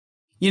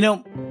You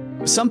know,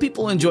 some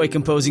people enjoy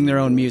composing their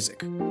own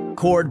music,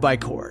 chord by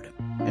chord,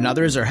 and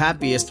others are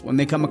happiest when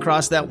they come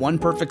across that one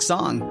perfect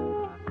song.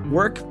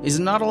 Work is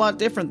not a lot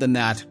different than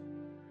that.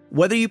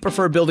 Whether you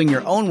prefer building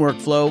your own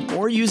workflow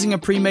or using a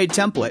pre-made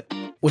template,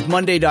 with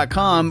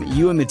Monday.com,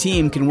 you and the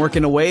team can work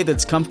in a way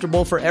that's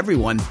comfortable for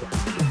everyone.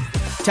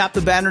 Tap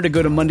the banner to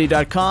go to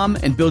Monday.com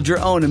and build your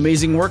own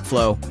amazing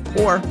workflow,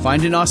 or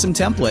find an awesome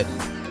template.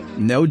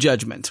 No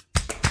judgment.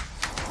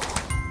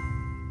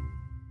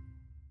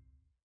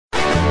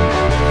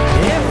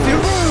 If your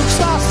roof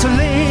starts to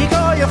leak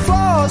or your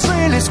floor's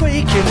really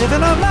squeak, you live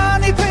in a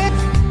money pit.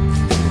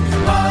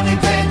 Money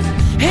pit.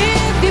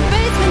 If your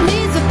basement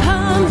needs a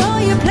pump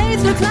or your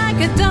place looks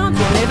like a dump,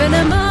 you live in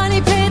a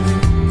money pit.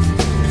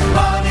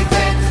 Money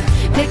pit.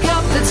 Pick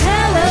up the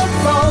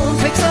telephone,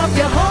 fix up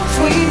your home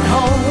sweet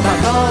home by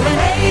calling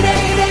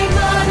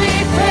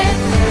 888-MONEY-PIT.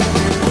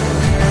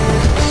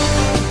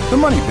 The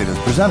Money Pit is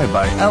presented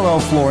by LL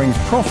Flooring's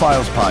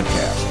Profiles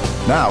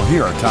Podcast. Now,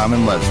 here are Tom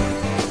and Leslie.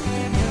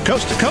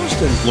 Coast to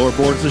coast and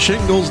floorboards to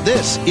shingles,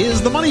 this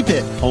is the Money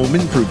Pit Home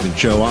Improvement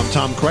Show. I'm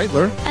Tom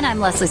Kreitler. And I'm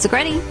Leslie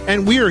Segretti.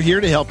 And we are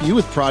here to help you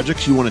with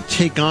projects you want to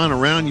take on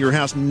around your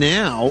house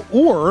now,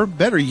 or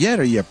better yet,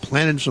 are you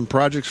planning some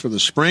projects for the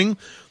spring?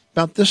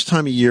 About this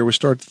time of year, we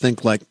start to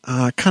think like,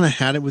 I kind of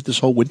had it with this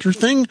whole winter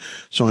thing,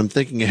 so I'm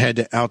thinking ahead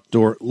to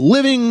outdoor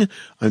living.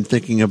 I'm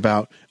thinking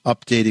about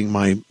updating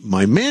my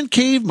man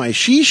cave, my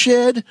she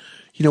shed.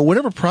 You know,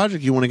 whatever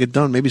project you want to get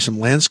done, maybe some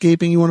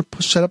landscaping you want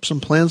to set up some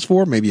plans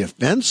for, maybe a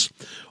fence.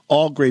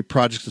 All great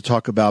projects to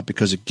talk about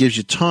because it gives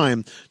you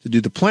time to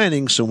do the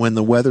planning, so when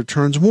the weather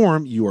turns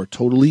warm, you are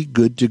totally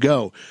good to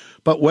go.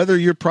 But whether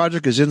your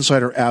project is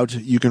inside or out,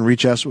 you can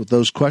reach us with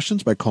those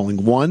questions by calling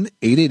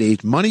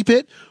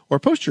 1-888-MONEY-PIT or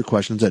post your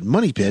questions at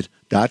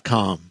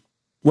moneypit.com.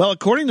 Well,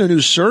 according to a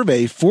new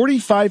survey,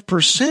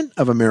 45%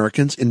 of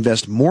Americans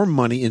invest more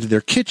money into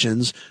their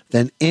kitchens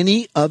than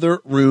any other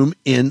room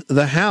in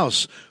the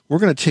house. We're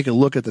going to take a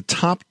look at the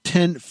top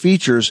 10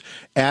 features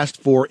asked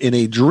for in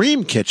a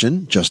dream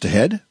kitchen just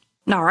ahead.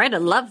 All right, I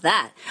love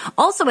that.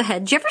 Also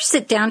ahead, do you ever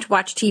sit down to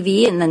watch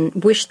TV and then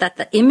wish that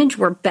the image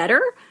were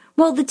better?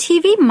 Well, the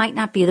TV might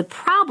not be the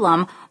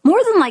problem.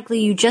 More than likely,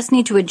 you just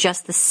need to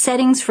adjust the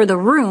settings for the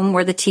room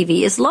where the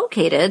TV is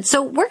located.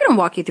 So we're going to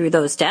walk you through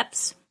those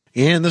steps.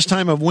 And this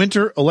time of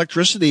winter,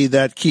 electricity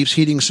that keeps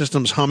heating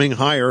systems humming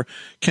higher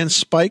can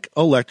spike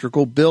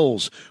electrical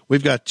bills.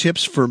 We've got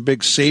tips for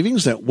big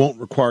savings that won't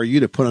require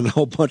you to put on a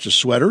whole bunch of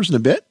sweaters in a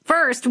bit.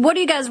 First, what are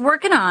you guys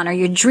working on? Are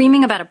you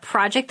dreaming about a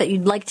project that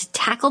you'd like to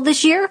tackle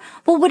this year?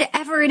 Well,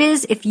 whatever it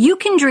is, if you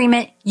can dream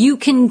it, you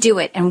can do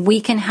it, and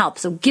we can help.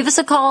 So give us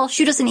a call,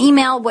 shoot us an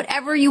email,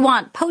 whatever you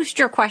want. Post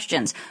your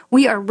questions.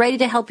 We are ready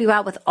to help you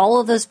out with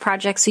all of those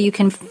projects so you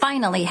can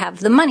finally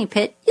have the money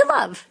pit you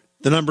love.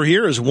 The number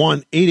here is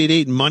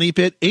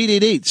 1-888-MONEY-PIT,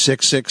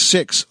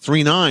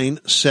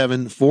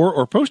 888-666-3974,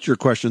 or post your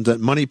questions at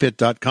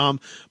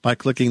moneypit.com by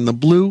clicking the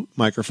blue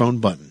microphone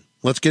button.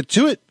 Let's get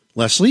to it.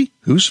 Leslie,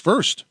 who's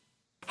first?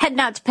 Heading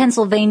out to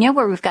Pennsylvania,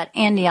 where we've got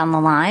Andy on the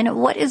line.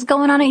 What is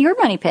going on at your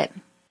money pit?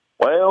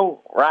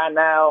 Well, right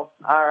now,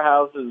 our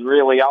house is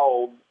really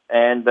old,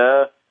 and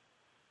the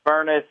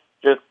furnace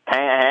just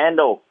can't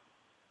handle.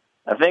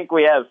 I think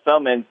we have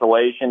some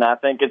insulation. I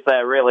think it's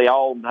that really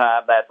old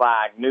type that's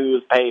like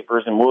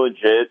newspapers and wood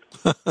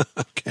chips.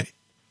 Okay.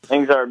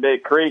 Things are a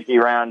bit creaky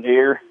around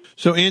here.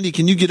 So, Andy,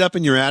 can you get up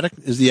in your attic?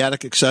 Is the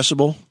attic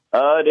accessible?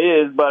 It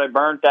is, but it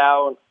burnt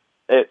out.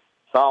 It's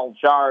all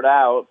charred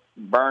out,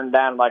 burned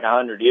down like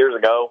 100 years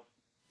ago.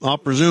 I'll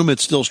presume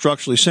it's still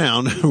structurally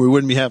sound. We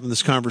wouldn't be having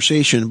this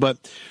conversation. But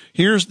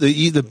here's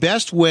the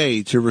best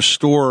way to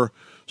restore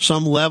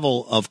some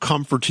level of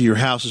comfort to your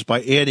house is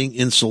by adding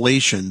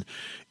insulation.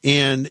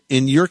 And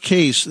in your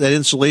case, that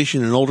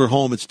insulation in an older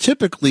home, it's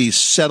typically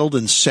settled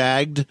and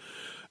sagged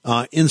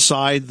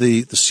inside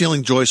the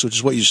ceiling joist, which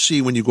is what you see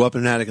when you go up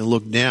in an attic and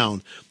look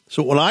down.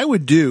 So what I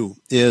would do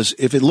is,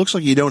 if it looks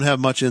like you don't have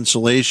much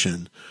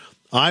insulation,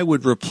 I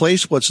would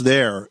replace what's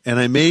there, and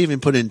I may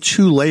even put in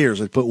 2 layers.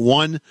 I'd put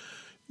one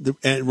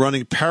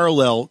running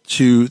parallel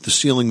to the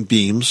ceiling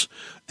beams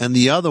and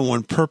the other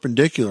one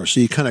perpendicular. So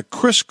you kind of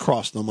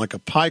crisscross them like a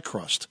pie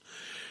crust.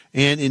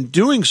 And in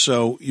doing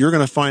so, you're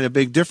going to find a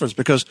big difference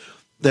because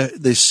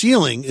the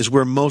ceiling is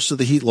where most of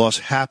the heat loss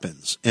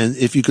happens. And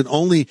if you can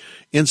only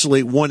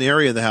insulate one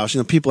area of the house,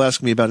 people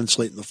ask me about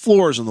insulating the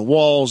floors and the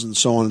walls and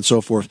so on and so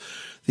forth.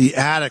 The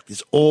attic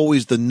is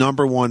always the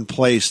number one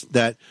place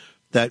that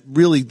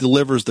really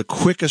delivers the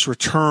quickest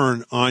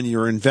return on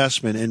your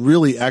investment and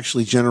really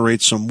actually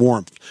generates some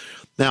warmth.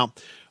 Now,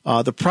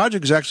 the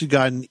project has actually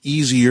gotten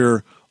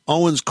easier.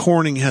 Owens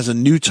Corning has a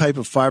new type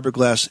of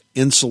fiberglass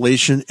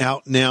insulation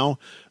out now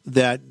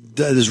that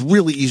is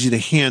really easy to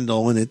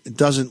handle, and it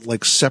doesn't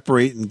like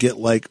separate and get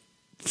like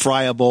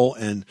friable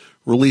and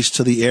released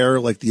to the air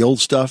like the old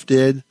stuff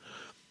did.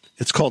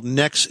 It's called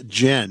Next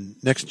Gen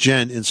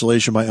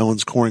insulation by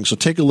Owens Corning. So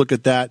take a look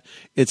at that.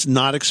 It's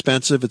not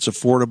expensive. It's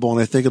affordable, and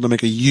I think it'll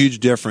make a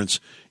huge difference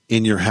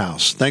in your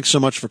house. Thanks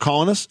so much for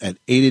calling us at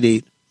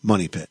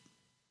 888-MONEY-PIT.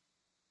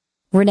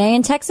 Renee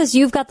in Texas,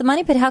 you've got the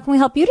Money Pit. How can we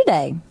help you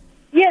today?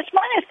 Yes,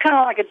 mine is kind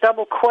of like a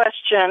double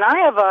question. I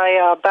have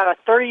about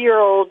a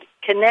 30-year-old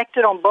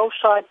connected on both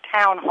sides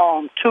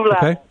townhome, 2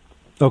 levels.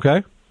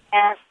 Okay.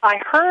 And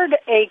I heard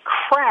a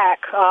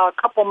crack a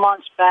couple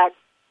months back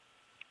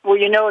where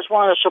it's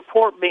one of the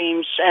support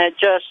beams, and it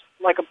just,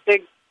 like a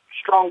big,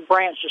 strong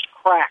branch just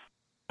cracked.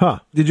 Huh.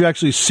 Did you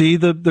actually see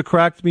the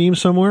cracked beam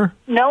somewhere?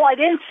 No, I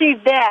didn't see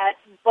that,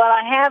 but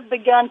I have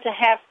begun to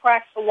have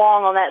cracks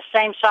along on that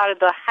same side of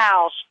the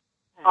house.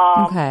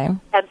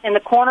 In the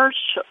corners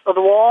of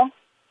the wall.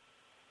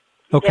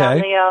 Okay. Down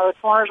the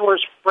corners where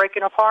it's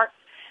breaking apart.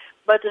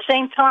 But at the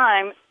same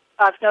time,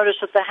 I've noticed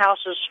that the house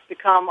has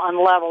become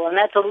unlevel, and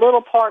that's a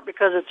little part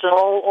because it's an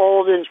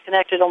old and it's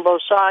connected on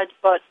both sides,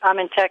 but I'm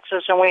in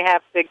Texas and we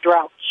have big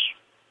droughts,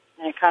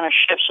 and it kind of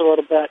shifts a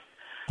little bit.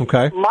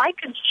 Okay. My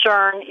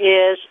concern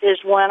is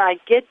when I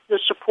get the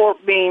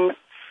support beam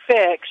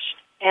fixed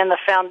and the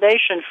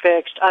foundation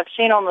fixed, I've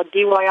seen on the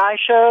DIY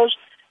shows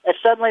that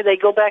suddenly they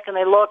go back and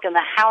they look and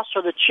the house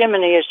or the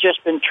chimney has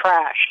just been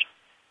trashed.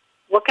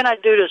 What can I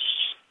do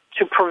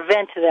to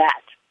prevent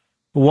that?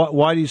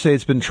 Why do you say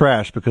it's been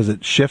trashed? Because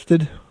it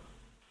shifted?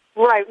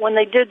 Right. When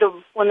I've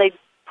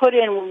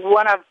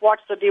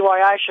watched the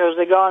DIY shows,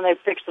 they go and they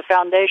fix the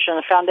foundation.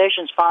 The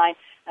foundation's fine.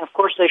 And, of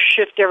course, they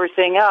shift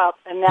everything up.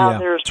 And now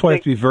there's... That's why you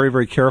have to be very,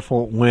 very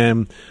careful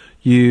when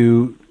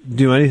you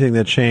do anything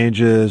that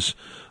changes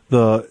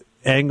the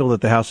angle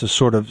that the house is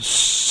sort of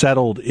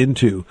settled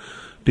into.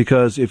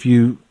 Because if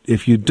you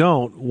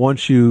don't,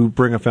 once you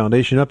bring a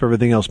foundation up,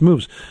 everything else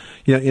moves.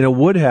 In a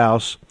wood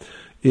house,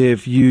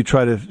 if you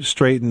try to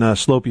straighten a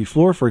slopey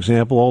floor, for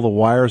example, all the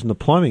wires and the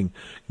plumbing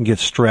can get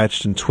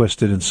stretched and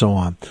twisted and so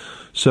on.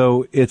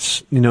 So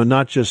it's,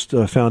 not just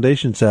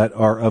foundations that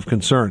are of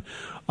concern.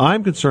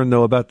 I'm concerned,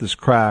 though, about this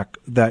crack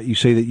that you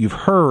say that you've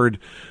heard,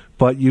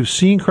 but you've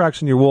seen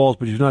cracks in your walls,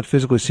 but you've not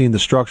physically seen the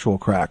structural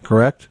crack,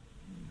 correct?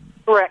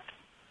 Correct.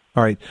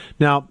 All right.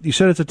 Now, you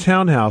said it's a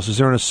townhouse. Is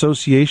there an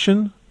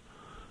association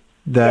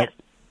that... Yes.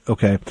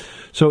 Okay.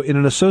 So in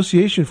an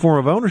association form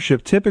of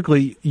ownership,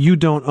 typically you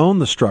don't own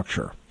the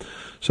structure.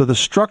 So the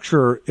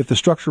structure, if the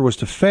structure was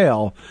to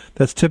fail,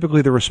 that's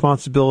typically the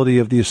responsibility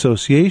of the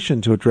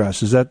association to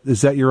address. Is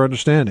that your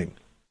understanding?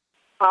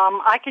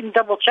 I can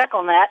double check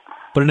on that.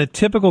 But in a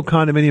typical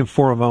condominium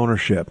form of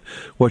ownership,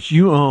 what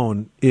you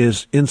own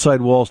is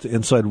inside walls to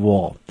inside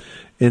wall.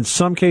 In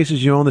some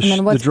cases, you own the... And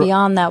then what's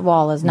beyond that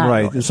wall is not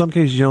right. yours. In some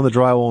cases, you own the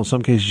drywall. In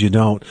some cases, you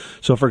don't.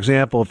 So, for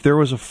example, if there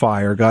was a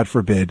fire, God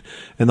forbid,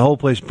 and the whole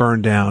place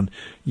burned down,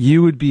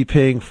 you would be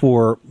paying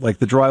for, like,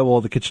 the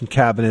drywall, the kitchen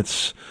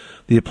cabinets,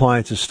 the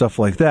appliances, stuff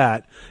like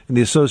that. And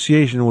the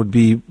association would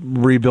be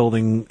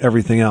rebuilding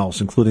everything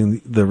else,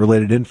 including the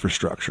related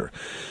infrastructure.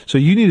 So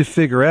you need to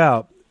figure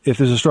out, if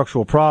there's a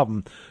structural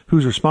problem,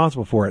 who's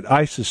responsible for it.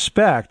 I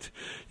suspect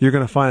you're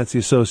going to find it's the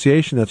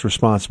association that's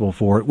responsible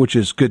for it, which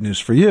is good news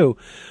for you.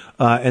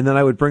 And then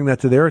I would bring that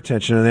to their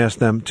attention and ask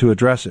them to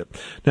address it.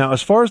 Now,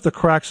 as far as the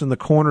cracks in the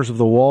corners of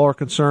the wall are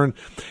concerned,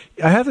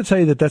 I have to tell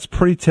you that that's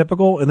pretty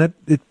typical, and that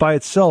it by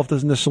itself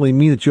doesn't necessarily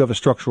mean that you have a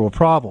structural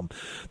problem.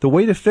 The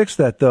way to fix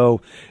that,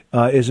 though,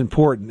 is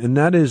important, and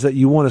that is that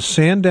you want to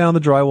sand down the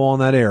drywall in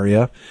that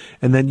area,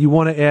 and then you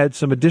want to add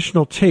some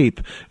additional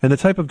tape. And the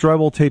type of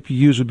drywall tape you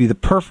use would be the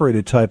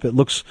perforated type. It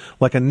looks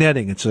like a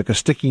netting. It's like a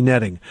sticky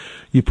netting.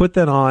 You put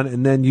that on,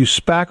 and then you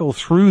spackle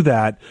through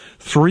that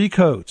 3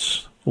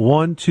 coats.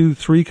 1, 2,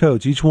 3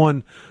 coats, each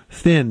one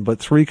thin, but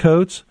 3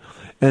 coats.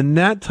 And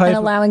that type and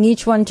allowing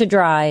each one to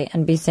dry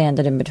and be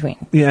sanded in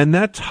between. Yeah, and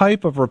that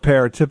type of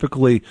repair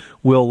typically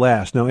will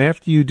last. Now,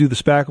 after you do the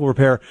spackle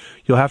repair,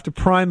 you'll have to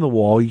prime the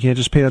wall. You can't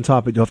just paint on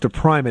top of it. You'll have to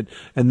prime it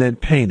and then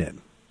paint it.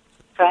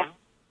 Okay.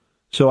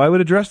 So I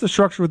would address the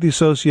structure with the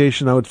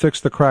association. I would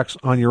fix the cracks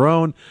on your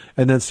own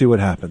and then see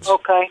what happens.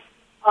 Okay.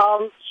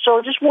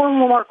 So just one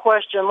more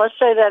question. Let's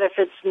say that if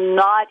it's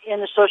not in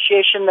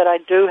association that I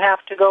do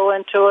have to go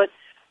into it,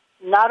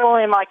 not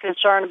only am I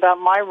concerned about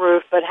my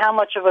roof, but how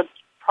much of a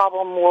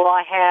problem will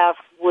I have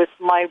with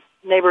my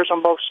neighbors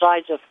on both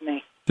sides of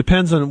me?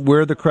 Depends on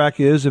where the crack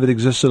is, if it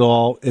exists at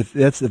all. If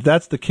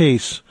that's the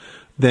case,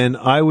 then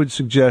I would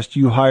suggest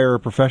you hire a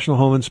professional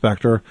home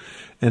inspector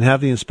and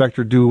have the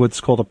inspector do what's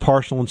called a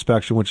partial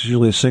inspection, which is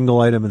usually a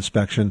single-item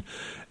inspection,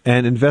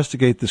 and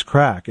investigate this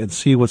crack and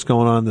see what's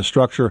going on in the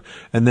structure,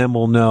 and then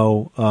we'll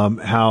know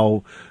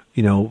how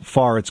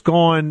far it's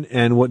gone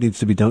and what needs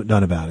to be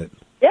done about it.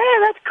 Yeah,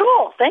 that's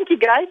cool. Thank you,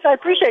 guys. I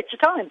appreciate your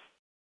time.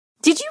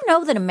 Did you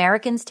know that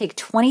Americans take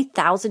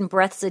 20,000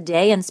 breaths a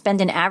day and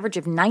spend an average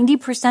of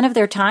 90% of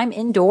their time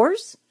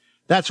indoors?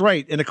 That's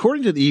right. And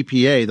according to the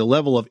EPA, the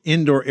level of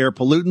indoor air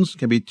pollutants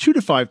can be 2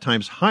 to 5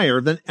 times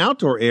higher than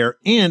outdoor air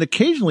and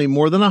occasionally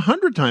more than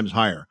 100 times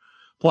higher.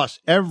 Plus,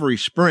 every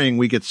spring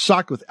we get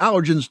socked with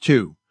allergens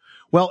too.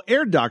 Well,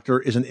 Air Doctor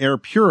is an air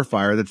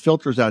purifier that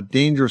filters out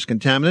dangerous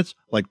contaminants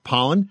like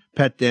pollen,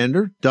 pet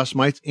dander, dust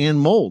mites,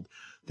 and mold.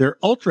 Their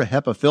Ultra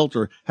HEPA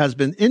filter has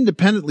been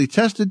independently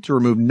tested to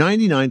remove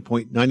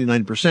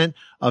 99.99%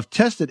 of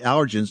tested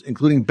allergens,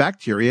 including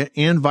bacteria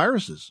and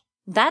viruses.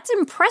 That's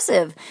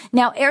impressive.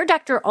 Now, Air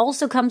Doctor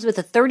also comes with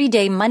a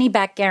 30-day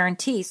money-back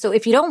guarantee, so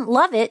if you don't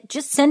love it,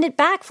 just send it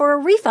back for a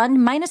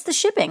refund minus the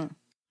shipping.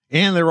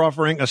 And they're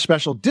offering a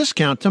special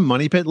discount to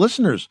Money Pit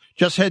listeners.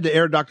 Just head to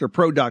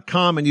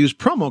airdoctorpro.com and use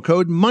promo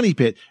code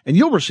MONEYPIT, and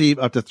you'll receive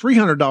up to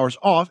 $300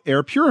 off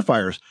air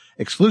purifiers.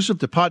 Exclusive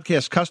to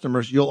podcast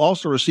customers, you'll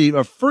also receive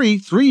a free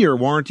 3-year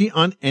warranty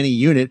on any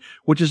unit,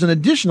 which is an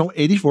additional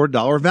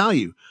 $84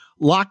 value.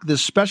 Lock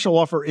this special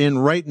offer in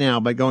right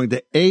now by going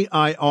to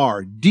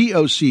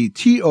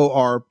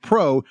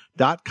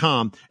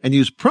airdoctorpro.com and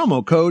use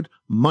promo code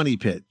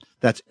MONEYPIT.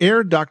 That's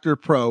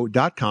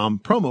airdoctorpro.com,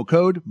 promo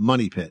code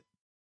MONEYPIT.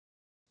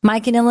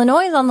 Mike in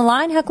Illinois is on the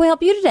line. How can we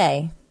help you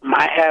today?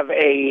 I have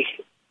the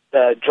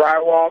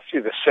drywall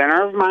through the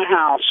center of my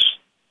house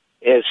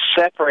is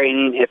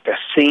separating at the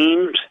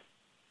seams.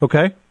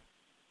 Okay.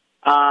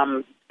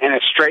 And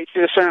it's straight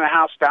through the center of the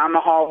house, down the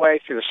hallway,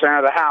 through the center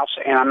of the house,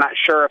 and I'm not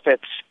sure if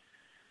it's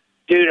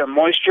due to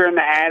moisture in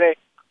the attic,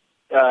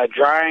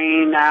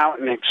 drying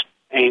out and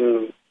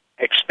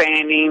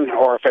expanding,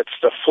 or if it's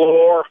the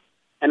floor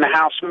in the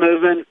house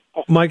moving.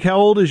 Mike, how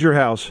old is your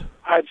house?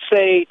 I'd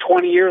say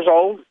 20 years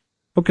old.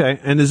 Okay,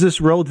 and is this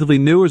relatively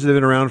new, or has it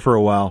been around for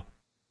a while?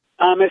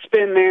 It's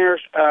been there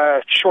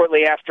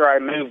shortly after I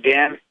moved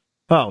in.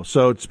 Oh,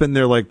 so it's been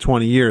there like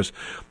 20 years.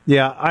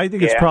 Yeah, I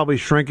think it's probably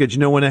shrinkage. You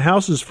know, when a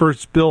house is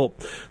first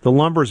built, the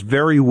lumber is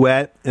very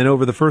wet, and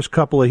over the first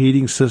couple of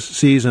heating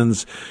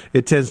seasons,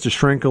 it tends to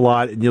shrink a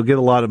lot, and you'll get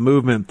a lot of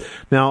movement.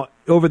 Now,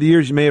 over the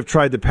years, you may have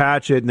tried to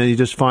patch it, and then you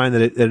just find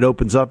that it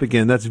opens up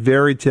again. That's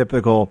very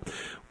typical.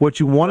 What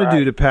you want to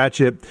do to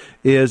patch it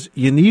is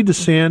you need to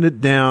sand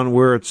it down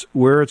where it's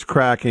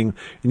cracking.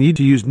 You need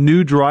to use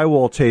new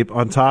drywall tape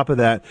on top of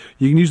that.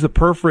 You can use the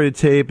perforated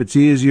tape. It's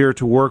easier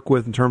to work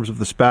with in terms of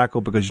the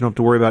spackle because you don't have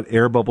to worry about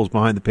air bubbles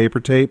behind the paper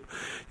tape.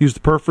 Use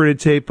the perforated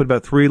tape, put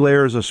about 3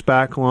 layers of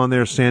spackle on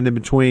there, sand in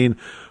between,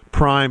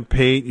 prime,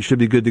 paint. You should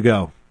be good to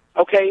go.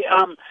 Okay,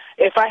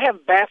 if I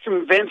have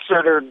bathroom vents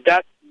that are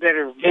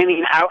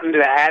venting out into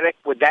the attic,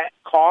 would that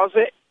cause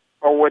it?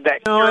 Or would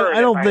that cure it?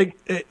 I don't think.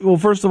 Well,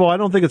 first of all, I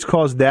don't think it's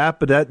caused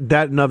that, but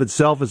that in of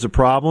itself is a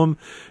problem.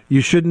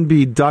 You shouldn't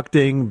be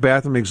ducting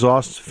bathroom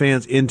exhaust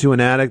fans into an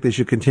attic. They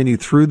should continue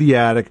through the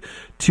attic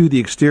to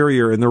the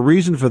exterior. And the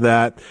reason for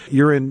that,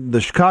 you're in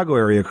the Chicago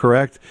area,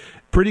 correct?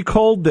 Pretty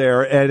cold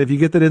there, and if you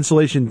get that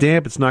insulation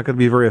damp, it's not going to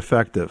be very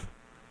effective.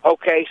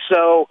 Okay,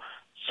 so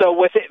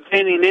with it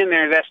venting in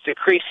there, that's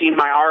decreasing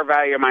my R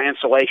value of my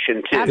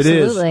insulation, too.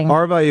 Absolutely. It is.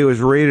 R value is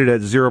rated at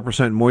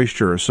 0%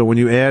 moisture, so when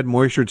you add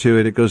moisture to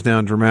it, it goes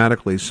down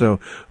dramatically. So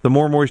the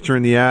more moisture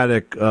in the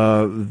attic,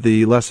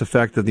 the less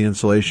effective the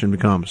insulation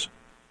becomes.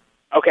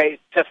 Okay,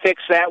 to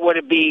fix that, would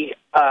it be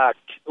all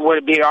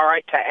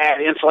right to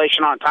add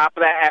insulation on top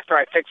of that after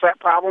I fix that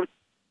problem?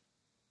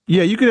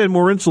 Yeah, you could add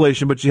more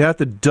insulation, but you have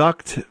to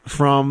duct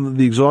from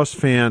the exhaust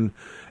fan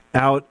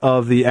out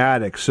of the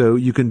attic. So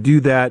you can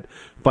do that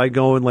by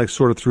going like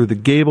sort of through the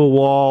gable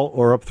wall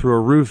or up through a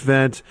roof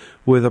vent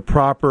with a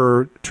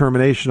proper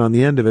termination on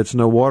the end of it so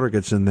no water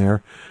gets in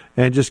there.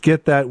 And just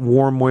get that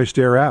warm, moist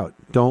air out.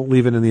 Don't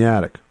leave it in the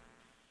attic.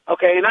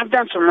 Okay, and I've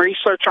done some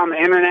research on the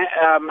internet.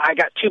 I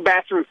got 2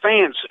 bathroom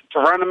fans. To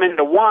run them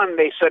into one,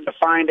 they said to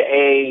find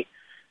a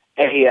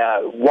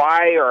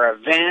Y or a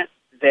vent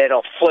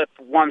that'll flip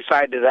one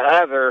side to the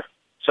other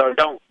so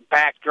don't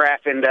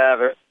backdraft into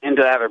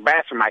the other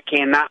bathroom. I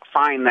cannot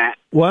find that.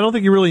 Well, I don't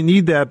think you really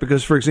need that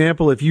because, for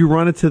example, if you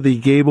run it to the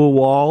gable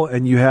wall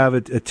and you have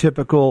a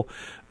typical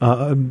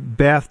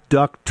bath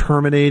duct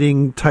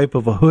terminating type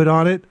of a hood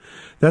on it,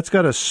 that's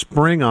got a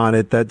spring on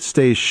it that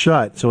stays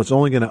shut, so it's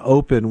only going to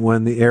open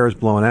when the air is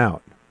blown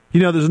out.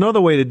 You know, there's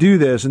another way to do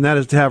this, and that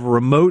is to have a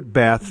remote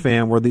bath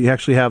fan where you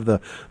actually have the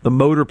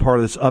motor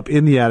part that's up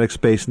in the attic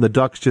space, and the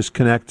ducts just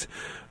connect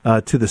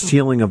to the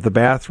ceiling of the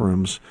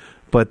bathrooms.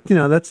 But, you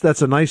know,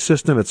 that's a nice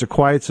system. It's a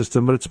quiet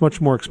system, but it's much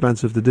more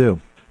expensive to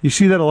do. You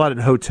see that a lot in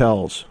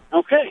hotels.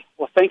 Okay.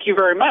 Well, thank you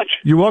very much.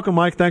 You're welcome,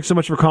 Mike. Thanks so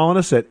much for calling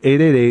us at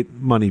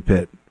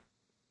 888-MONEY-PIT.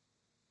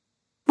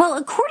 Well,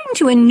 according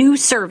to a new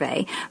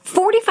survey,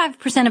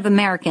 45% of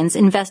Americans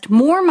invest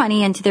more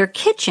money into their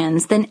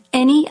kitchens than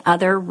any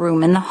other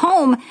room in the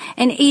home,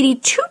 and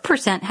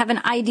 82% have an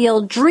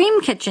ideal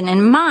dream kitchen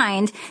in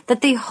mind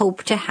that they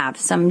hope to have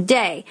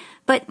someday.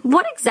 But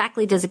what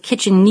exactly does a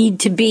kitchen need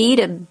to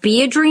be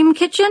a dream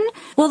kitchen?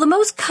 Well, the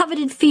most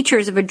coveted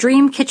features of a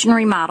dream kitchen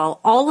remodel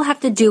all have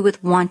to do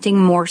with wanting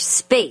more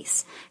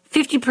space.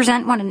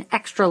 50% want an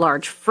extra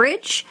large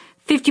fridge.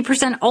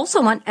 50%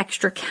 also want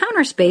extra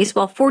counter space,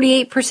 while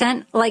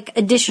 48% like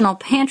additional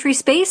pantry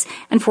space,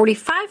 and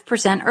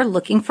 45% are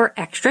looking for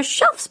extra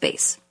shelf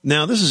space.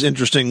 Now, this is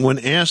interesting. When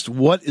asked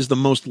what is the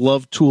most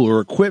loved tool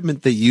or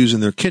equipment they use in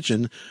their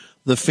kitchen,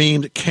 the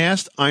famed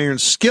cast iron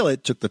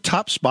skillet took the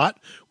top spot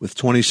with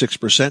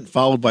 26%,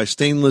 followed by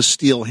stainless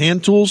steel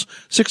hand tools,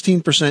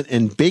 16%,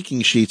 and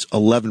baking sheets,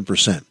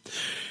 11%.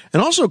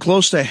 And also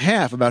close to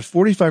half, about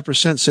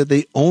 45%, said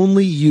they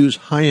only use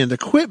high-end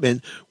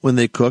equipment when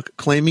they cook,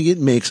 claiming it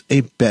makes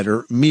a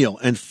better meal.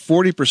 And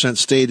 40%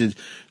 stated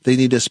they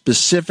need a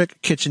specific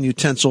kitchen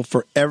utensil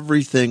for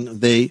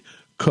everything they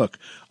cook.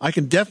 I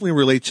can definitely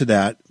relate to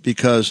that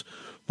because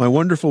my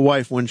wonderful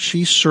wife, when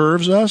she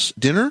serves us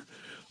dinner,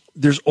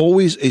 there's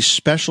always a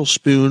special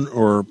spoon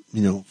or,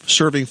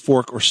 serving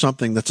fork or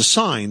something that's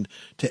assigned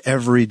to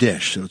every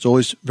dish. So it's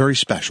always very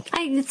special.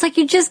 It's like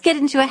you just get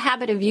into a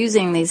habit of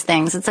using these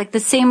things. It's like the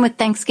same with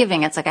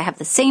Thanksgiving. It's like I have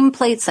the same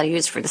plates I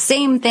use for the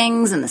same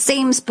things and the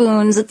same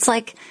spoons. It's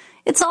like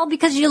it's all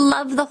because you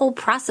love the whole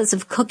process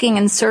of cooking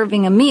and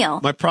serving a meal.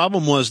 My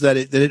problem was that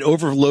it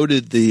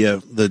overloaded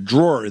the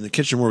drawer in the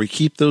kitchen where we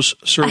keep those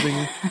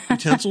serving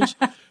utensils.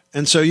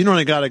 And so, what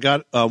I got? I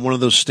got one of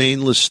those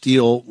stainless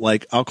steel,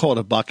 I'll call it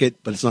a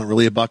bucket, but it's not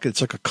really a bucket.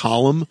 It's like a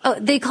column. Oh,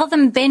 they call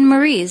them bain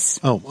maries.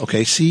 Oh,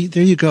 okay. See,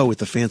 there you go with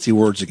the fancy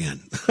words again.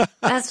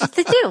 That's what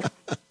they do.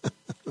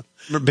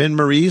 Bain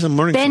maries? I'm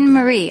learning Bain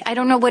marie. I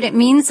don't know what it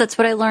means. That's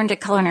what I learned at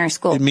culinary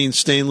school. It means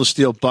stainless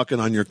steel bucket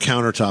on your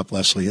countertop,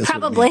 Leslie. That's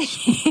probably.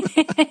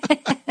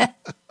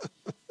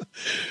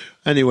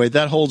 Anyway,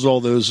 that holds all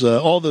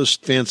those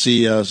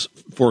fancy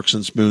forks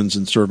and spoons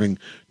and serving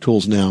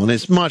tools now, and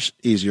it's much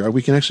easier.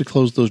 We can actually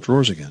close those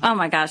drawers again. Oh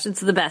my gosh, it's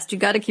the best. You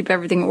got to keep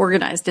everything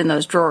organized in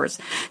those drawers.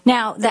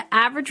 Now, the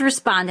average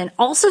respondent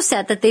also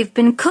said that they've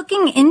been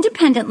cooking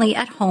independently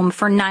at home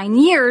for 9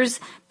 years,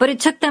 but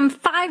it took them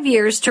 5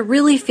 years to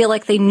really feel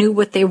like they knew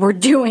what they were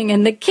doing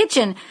in the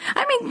kitchen.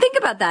 I mean, think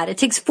about that. It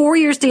takes 4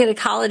 years to get a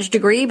college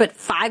degree, but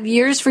 5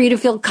 years for you to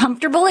feel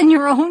comfortable in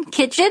your own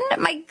kitchen?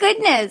 My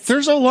goodness.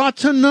 There's a lot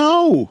to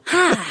know.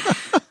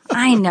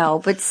 I know,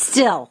 but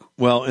still.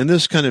 Well, and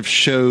this kind of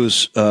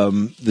shows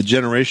the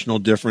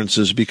generational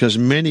differences because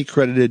many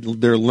credited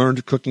their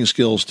learned cooking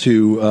skills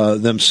to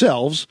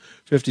themselves,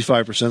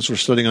 55%, were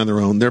studying on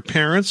their own, their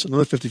parents,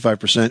 another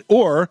 55%,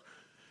 or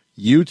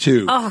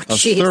YouTube,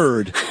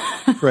 third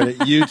credit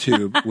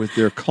YouTube with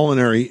their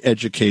culinary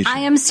education. I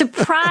am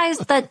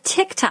surprised that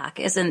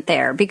TikTok isn't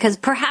there because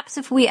perhaps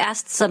if we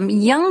asked some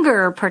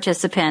younger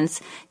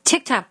participants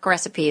TikTok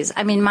recipes,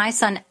 I mean, my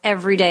son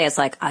every day is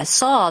like, I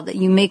saw that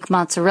you make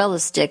mozzarella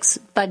sticks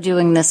by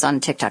doing this on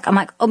TikTok. I'm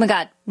like, oh my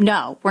God,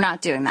 no, we're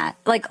not doing that.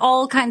 Like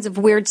all kinds of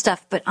weird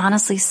stuff. But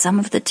honestly, some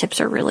of the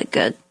tips are really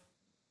good.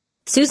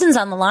 Susan's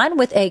on the line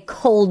with a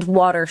cold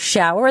water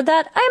shower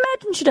that I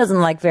imagine she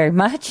doesn't like very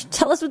much.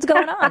 Tell us what's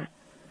going on.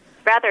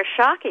 Rather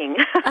shocking.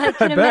 I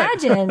can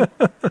imagine.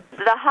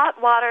 The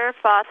hot water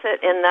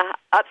faucet in the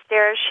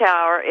upstairs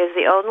shower is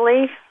the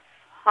only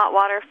hot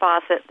water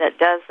faucet that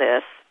does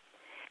this.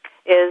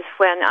 Is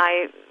when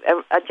I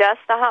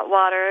adjust the hot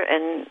water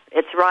and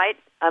it's right,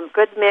 a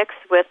good mix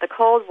with the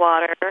cold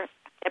water,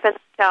 dip in the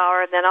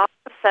shower, then all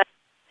of a sudden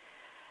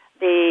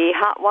the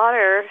hot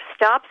water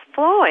stops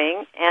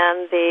flowing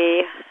and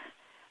the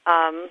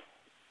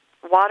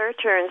water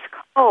turns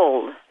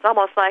cold. It's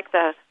almost like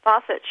the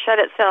faucet shut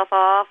itself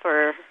off.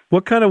 Or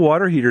what kind of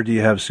water heater do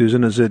you have,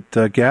 Susan? Is it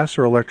gas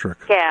or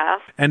electric?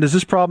 Gas. And does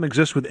this problem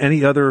exist with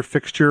any other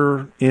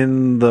fixture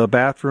in the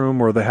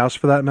bathroom or the house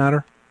for that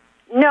matter?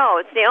 No,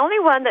 it's the only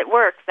one that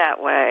works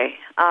that way.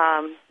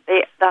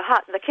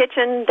 The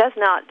kitchen does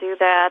not do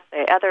that.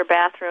 The other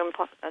bathroom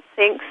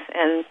sinks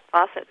and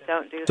faucets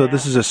don't do that. So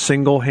this is a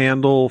single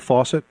handle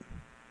faucet?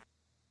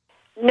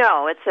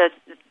 No,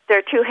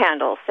 they're two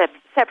handles,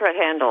 separate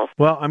handles.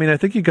 Well, I mean, I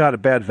think you got a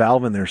bad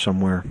valve in there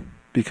somewhere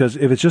because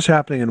if it's just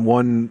happening in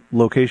one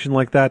location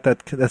like that,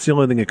 that's the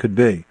only thing it could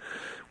be.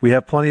 We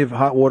have plenty of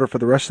hot water for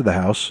the rest of the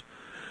house.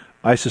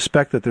 I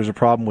suspect that there's a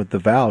problem with the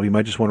valve. You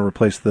might just want to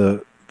replace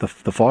the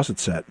faucet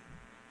set.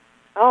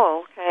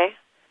 Oh, okay.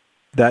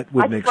 That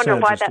would make sense.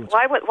 I just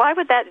wonder why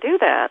would that do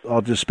that?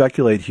 I'll just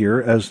speculate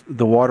here. As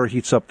the water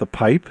heats up the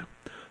pipe,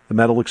 the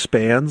metal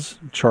expands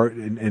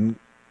and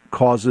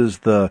causes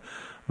the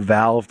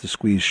valve to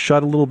squeeze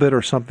shut a little bit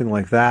or something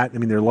like that. I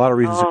mean, there are a lot of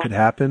reasons it could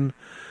happen,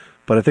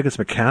 but I think it's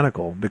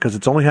mechanical because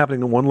it's only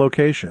happening in one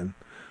location.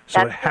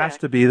 So it has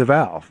to be the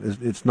valve.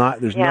 It's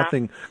not. There's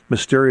nothing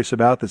mysterious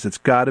about this. It's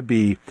got to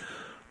be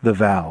the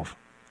valve.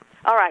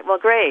 All right. Well,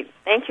 great.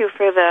 Thank you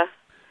for the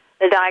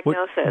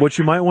diagnosis. What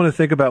you might want to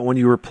think about when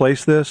you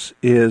replace this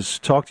is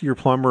talk to your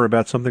plumber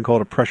about something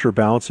called a pressure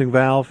balancing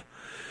valve.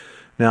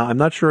 Now, I'm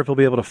not sure if he'll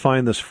be able to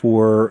find this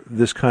for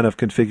this kind of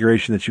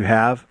configuration that you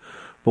have,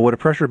 but what a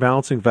pressure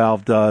balancing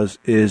valve does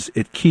is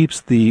it keeps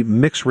the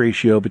mix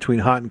ratio between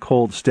hot and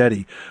cold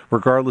steady,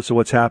 regardless of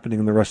what's happening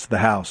in the rest of the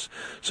house.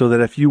 So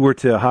that if you were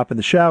to hop in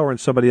the shower and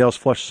somebody else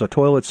flushes a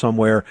toilet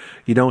somewhere,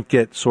 you don't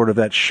get sort of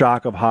that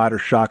shock of hot or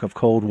shock of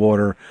cold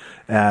water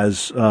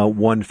as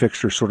one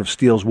fixture sort of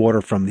steals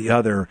water from the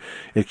other.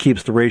 It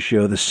keeps the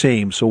ratio the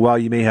same. So while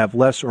you may have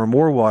less or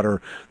more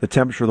water, the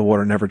temperature of the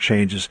water never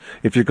changes.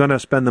 If you're going to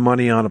spend the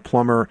money on a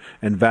plumber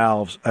and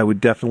valves, I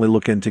would definitely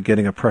look into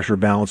getting a pressure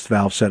balanced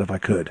valve set if I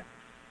could.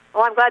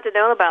 Well, I'm glad to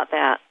know about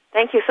that.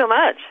 Thank you so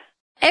much.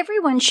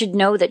 Everyone should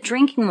know that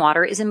drinking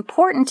water is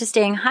important to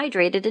staying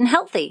hydrated and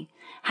healthy.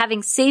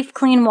 Having safe,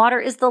 clean water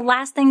is the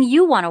last thing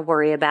you want to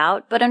worry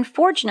about, but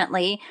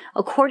unfortunately,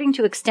 according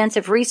to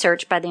extensive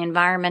research by the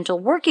Environmental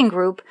Working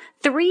Group,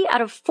 3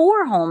 out of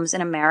 4 homes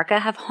in America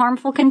have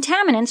harmful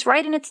contaminants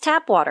right in its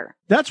tap water.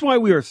 That's why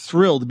we are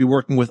thrilled to be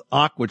working with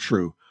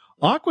AquaTrue.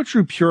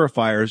 AquaTrue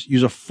purifiers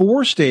use a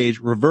 4-stage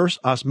reverse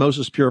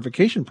osmosis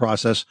purification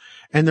process,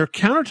 and their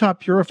countertop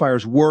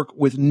purifiers work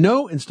with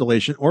no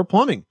installation or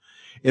plumbing.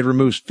 It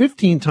removes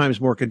 15 times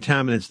more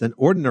contaminants than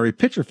ordinary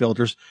pitcher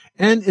filters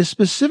and is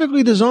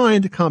specifically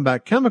designed to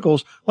combat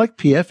chemicals like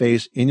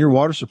PFAS in your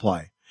water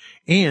supply.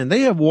 And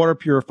they have water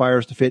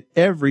purifiers to fit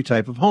every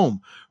type of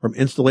home, from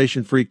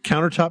installation-free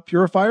countertop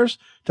purifiers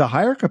to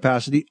higher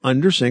capacity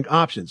under-sink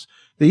options.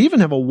 They even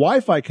have a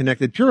Wi-Fi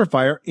connected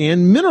purifier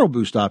and mineral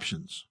boost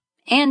options.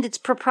 And its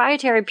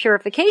proprietary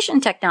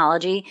purification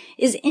technology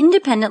is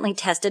independently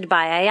tested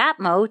by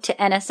IAPMO to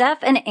NSF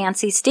and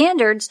ANSI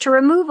standards to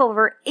remove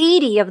over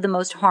 80 of the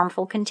most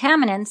harmful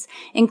contaminants,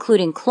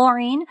 including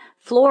chlorine,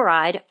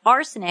 fluoride,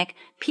 arsenic,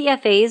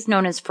 PFAS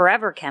known as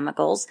forever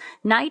chemicals,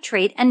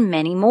 nitrate, and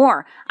many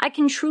more. I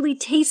can truly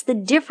taste the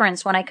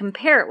difference when I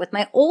compare it with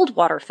my old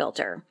water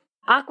filter.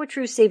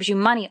 AquaTrue saves you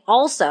money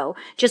also.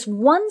 Just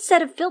one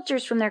set of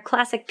filters from their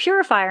classic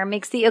purifier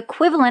makes the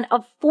equivalent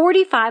of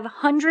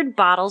 4,500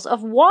 bottles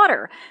of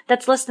water.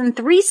 That's less than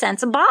 3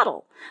 cents a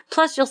bottle.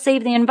 Plus, you'll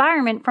save the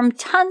environment from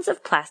tons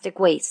of plastic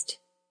waste.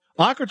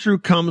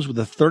 AquaTrue comes with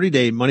a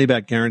 30-day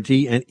money-back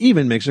guarantee and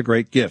even makes a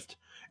great gift.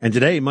 And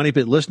today, Money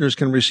Pit listeners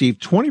can receive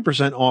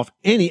 20% off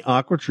any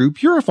AquaTrue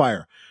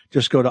purifier.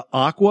 Just go to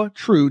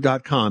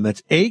AquaTrue.com.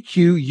 That's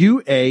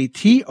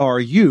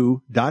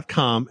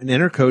AQUATRU.com and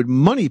enter code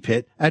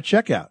MONEYPIT at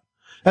checkout.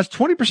 That's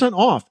 20%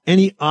 off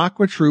any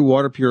AquaTrue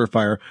water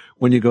purifier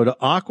when you go to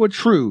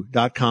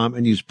AquaTrue.com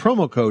and use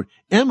promo code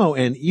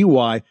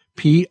MONEYPIT.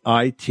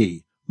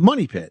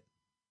 MoneyPit.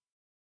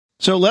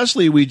 So,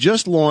 Leslie, we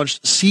just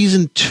launched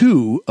season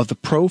 2 of the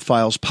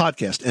Profiles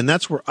podcast, and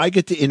that's where I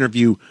get to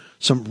interview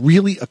some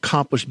really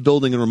accomplished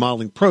building and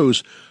remodeling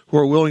pros who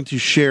are willing to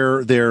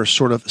share their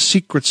sort of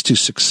secrets to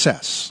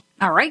success.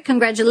 All right,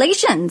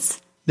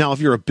 congratulations. Now, if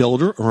you're a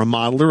builder, a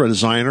remodeler, a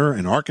designer,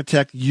 an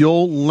architect,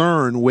 you'll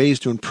learn ways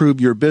to improve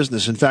your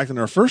business. In fact, in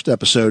our first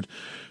episode,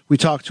 we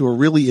talked to a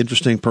really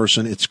interesting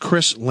person. It's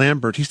Chris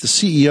Lambert. He's the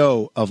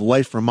CEO of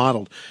Life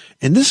Remodeled.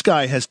 And this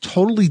guy has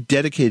totally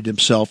dedicated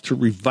himself to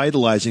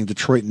revitalizing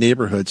Detroit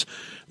neighborhoods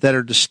that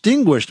are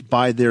distinguished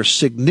by their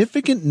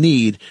significant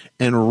need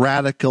and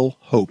radical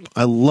hope.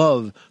 I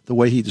love the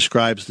way he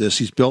describes this.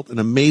 He's built an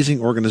amazing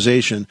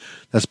organization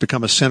that's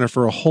become a center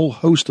for a whole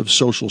host of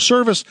social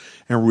service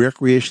and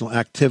recreational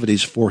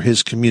activities for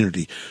his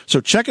community.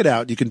 So check it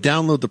out. You can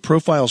download the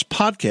Profiles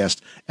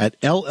podcast at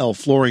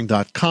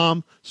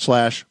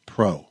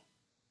llflooring.com/pro.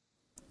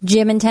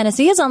 Jim in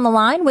Tennessee is on the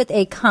line with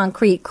a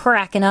concrete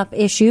cracking up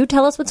issue.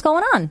 Tell us what's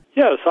going on.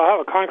 Yes, I have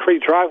a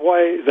concrete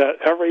driveway that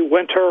every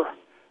winter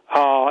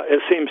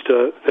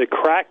the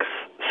cracks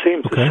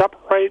seem to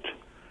separate.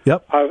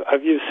 Yep.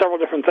 I've used several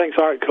different things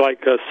like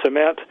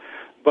cement,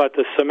 but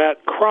the cement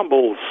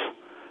crumbles.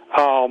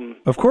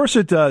 Of course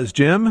it does,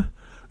 Jim.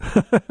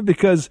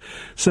 Because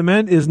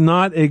cement is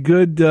not a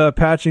good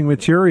patching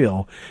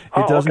material.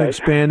 It doesn't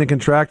expand and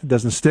contract. It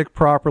doesn't stick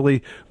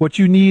properly. What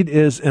you need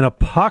is an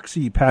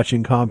epoxy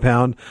patching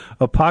compound.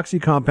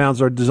 Epoxy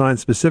compounds are designed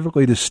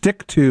specifically to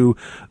stick to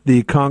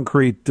the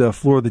concrete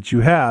floor that you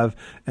have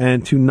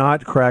and to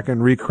not crack and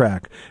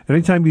recrack.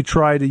 Anytime you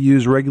try to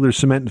use regular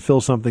cement and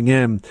fill something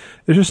in,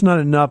 there's just not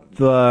enough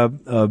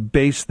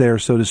base there,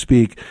 so to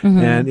speak,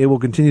 and it will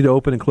continue to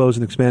open and close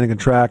and expand and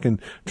contract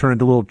and turn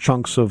into little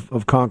chunks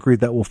of concrete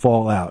that will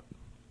fall out.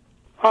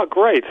 Oh,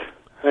 great.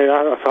 Hey,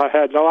 I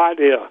had no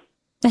idea.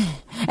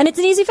 And it's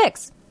an easy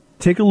fix.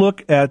 Take a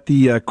look at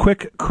the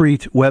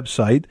Quickcrete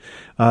website.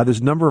 There's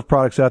a number of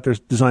products out there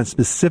designed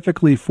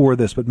specifically for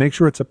this, but make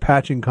sure it's a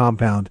patching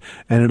compound,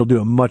 and it'll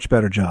do a much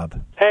better job.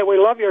 Hey, we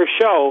love your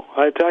show.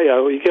 I tell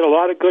you, you get a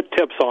lot of good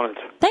tips on it.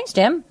 Thanks,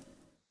 Jim.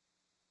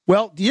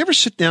 Well, do you ever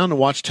sit down to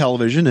watch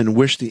television and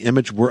wish the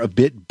image were a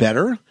bit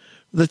better?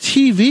 The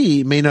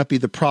TV may not be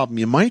the problem.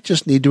 You might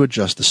just need to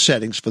adjust the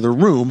settings for the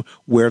room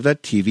where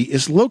that TV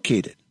is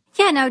located.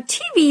 Yeah, now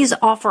TVs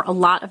offer a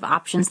lot of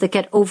options that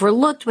get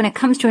overlooked when it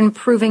comes to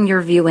improving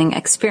your viewing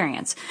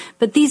experience.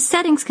 But these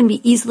settings can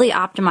be easily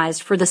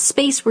optimized for the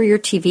space where your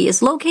TV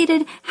is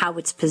located, how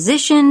it's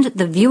positioned,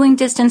 the viewing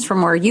distance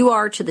from where you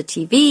are to the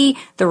TV,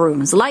 the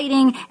room's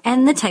lighting,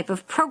 and the type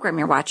of program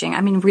you're watching.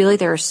 I mean, really,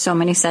 there are so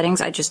many settings.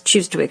 I just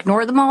choose to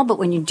ignore them all, but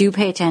when you do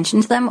pay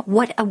attention to them,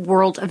 what a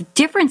world of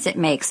difference it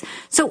makes.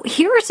 So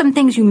here are some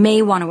things you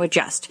may want to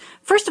adjust.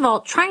 First of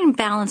all, try and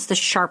balance the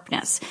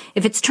sharpness.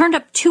 If it's turned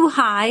up too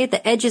high,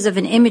 the edges of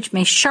an image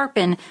may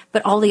sharpen,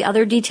 but all the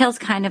other details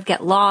kind of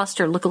get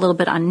lost or look a little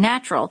bit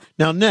unnatural.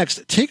 Now,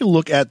 next, take a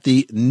look at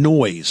the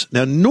noise.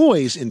 Now,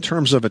 noise in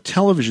terms of a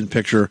television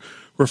picture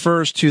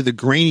refers to the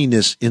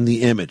graininess in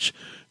the image.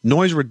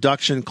 Noise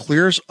reduction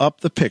clears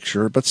up the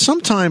picture, but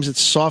sometimes it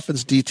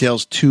softens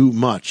details too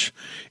much.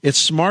 It's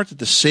smart to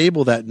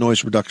disable that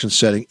noise reduction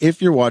setting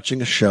if you're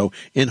watching a show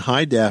in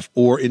high def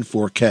or in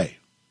 4K.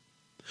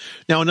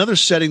 Now, another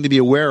setting to be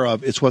aware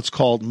of is what's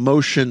called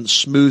motion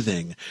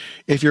smoothing.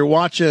 If you're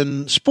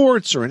watching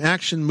sports or an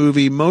action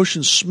movie,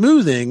 motion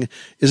smoothing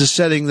is a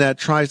setting that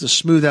tries to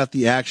smooth out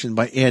the action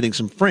by adding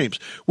some frames,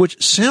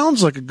 which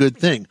sounds like a good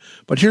thing.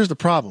 But here's the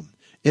problem.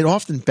 It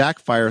often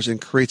backfires and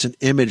creates an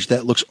image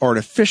that looks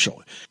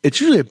artificial. It's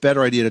usually a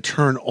better idea to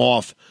turn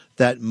off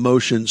that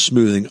motion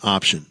smoothing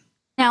option.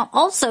 Now,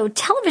 also,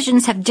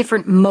 televisions have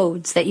different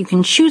modes that you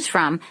can choose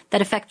from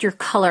that affect your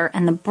color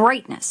and the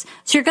brightness.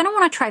 So you're going to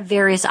want to try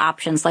various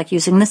options like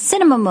using the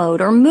cinema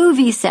mode or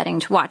movie setting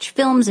to watch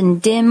films in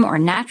dim or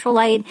natural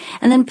light,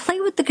 and then play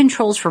with the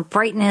controls for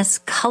brightness,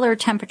 color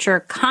temperature,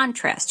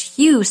 contrast,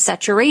 hue,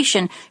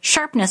 saturation,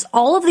 sharpness,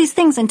 all of these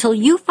things until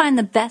you find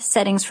the best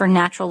settings for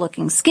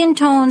natural-looking skin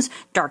tones,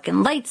 dark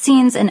and light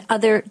scenes, and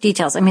other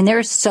details. I mean, there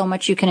is so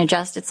much you can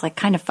adjust. It's like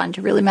kind of fun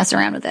to really mess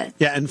around with it.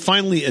 Yeah, and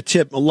finally, a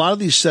tip. A lot of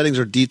these settings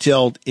are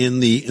detailed in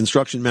the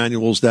instruction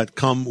manuals that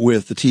come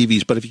with the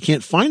TVs. But if you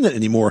can't find that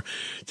anymore,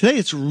 today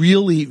it's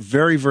really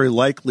very, very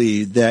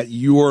likely that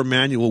your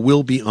manual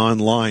will be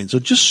online. So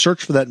just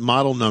search for that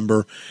model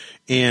number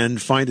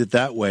and find it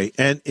that way.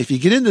 And if you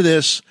get into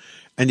this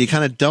and you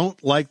kind of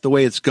don't like the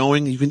way it's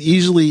going, you can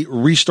easily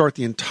restart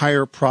the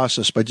entire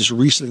process by just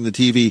resetting the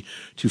TV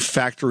to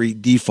factory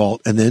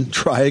default and then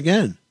try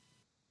again.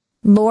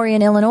 Lori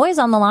in Illinois is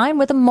on the line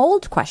with a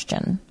mold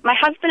question. My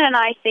husband and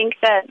I think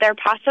that there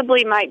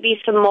possibly might be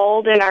some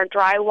mold in our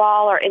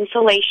drywall or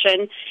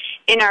insulation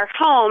in our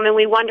home, and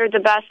we wondered the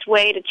best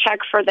way to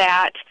check for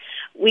that.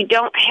 We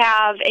don't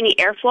have any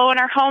airflow in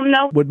our home,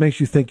 though. What makes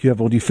you think you have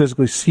mold? Do you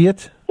physically see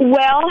it?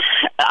 Well,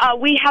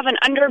 we have an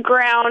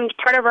underground,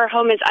 part of our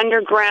home is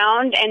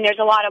underground, and there's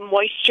a lot of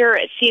moisture.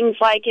 It seems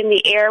like in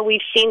the air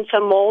we've seen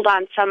some mold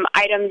on some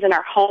items in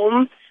our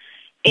home,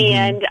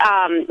 and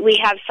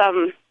we have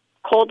some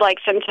cold-like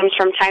symptoms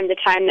from time to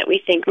time that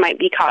we think might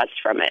be caused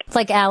from it. It's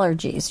like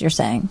allergies, you're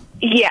saying?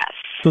 Yes.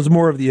 So it's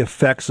more of the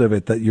effects of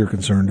it that you're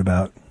concerned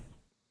about.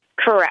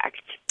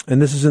 Correct.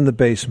 And this is in the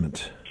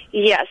basement.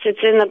 Yes, it's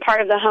in the part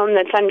of the home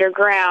that's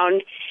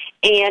underground.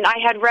 And I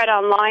had read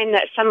online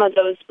that some of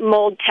those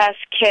mold test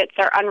kits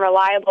are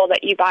unreliable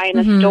that you buy in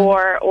a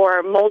store,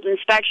 or mold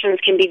inspections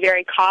can be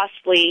very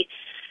costly.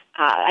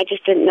 I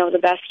just didn't know the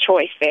best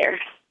choice there.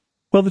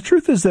 Well, the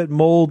truth is that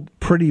mold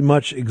pretty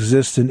much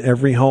exists in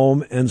every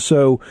home, and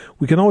so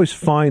we can always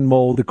find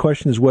mold. The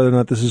question is whether or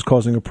not this is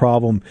causing a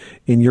problem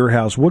in your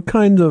house. What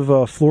kind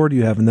of floor do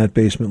you have in that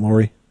basement,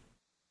 Lori?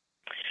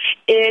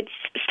 It's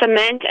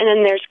cement, and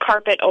then there's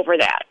carpet over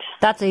that.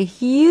 That's a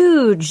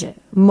huge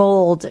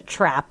mold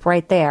trap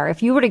right there.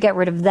 If you were to get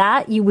rid of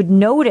that, you would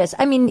notice.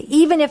 I mean,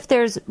 even if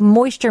there's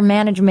moisture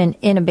management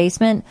in a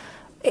basement,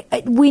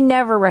 we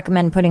never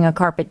recommend putting a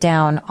carpet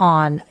down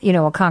on,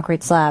 a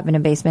concrete slab in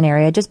a basement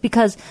area, just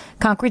because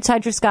concrete's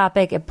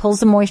hydroscopic. It pulls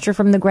the moisture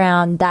from the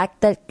ground.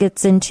 That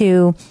gets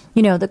into,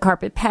 the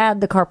carpet pad,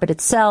 the carpet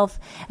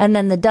itself, and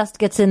then the dust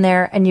gets in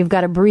there, and you've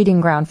got a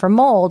breeding ground for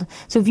mold.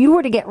 So if you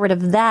were to get rid